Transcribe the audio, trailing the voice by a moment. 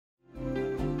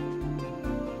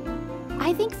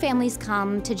I think families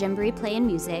come to Gymboree Play and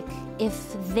Music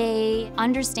if they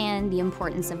understand the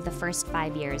importance of the first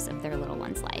 5 years of their little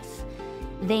one's life.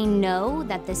 They know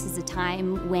that this is a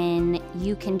time when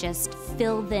you can just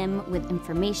fill them with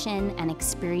information and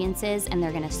experiences, and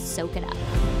they're gonna soak it up.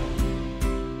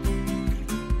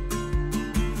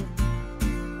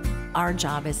 Our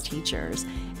job as teachers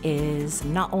is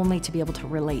not only to be able to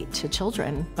relate to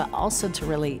children, but also to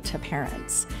relate to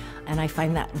parents. And I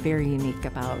find that very unique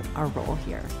about our role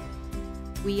here.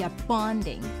 We are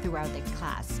bonding throughout the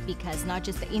class because not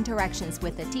just the interactions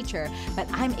with the teacher, but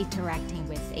I'm interacting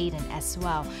with Aiden as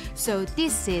well. So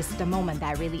this is the moment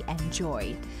that I really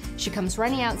enjoyed. She comes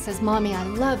running out, says, "Mommy, I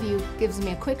love you," gives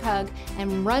me a quick hug,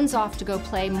 and runs off to go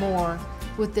play more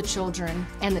with the children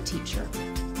and the teacher.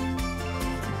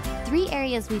 3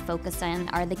 areas we focus on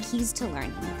are the keys to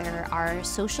learning. There are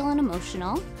social and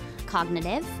emotional,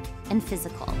 cognitive, and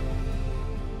physical.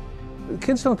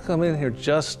 Kids don't come in here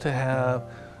just to have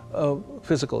a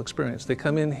physical experience. They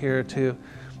come in here to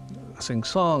sing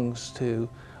songs, to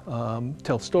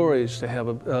tell stories, to have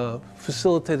a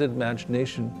facilitated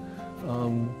imagination.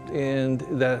 And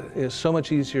that is so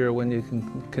much easier when you can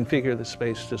configure the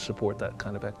space to support that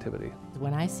kind of activity.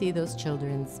 When I see those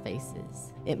children's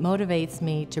faces, it motivates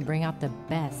me to bring out the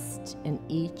best in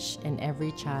each and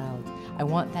every child. I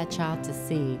want that child to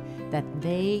see that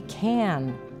they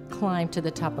can climb to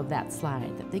the top of that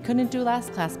slide, that they couldn't do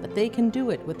last class, but they can do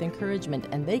it with encouragement,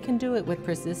 and they can do it with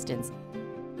persistence.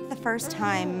 The first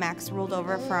time Max rolled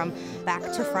over from back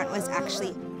to front was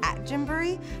actually at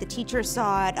Gymboree. The teachers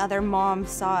saw it, other moms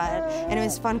saw it, and it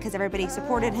was fun because everybody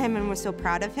supported him and was so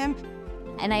proud of him.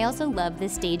 And I also love the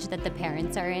stage that the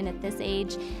parents are in at this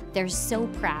age. They're so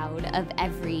proud of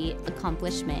every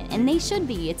accomplishment, and they should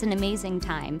be. It's an amazing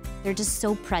time. They're just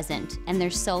so present, and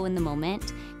they're so in the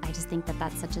moment. I just think that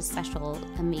that's such a special,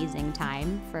 amazing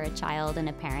time for a child and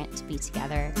a parent to be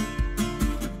together.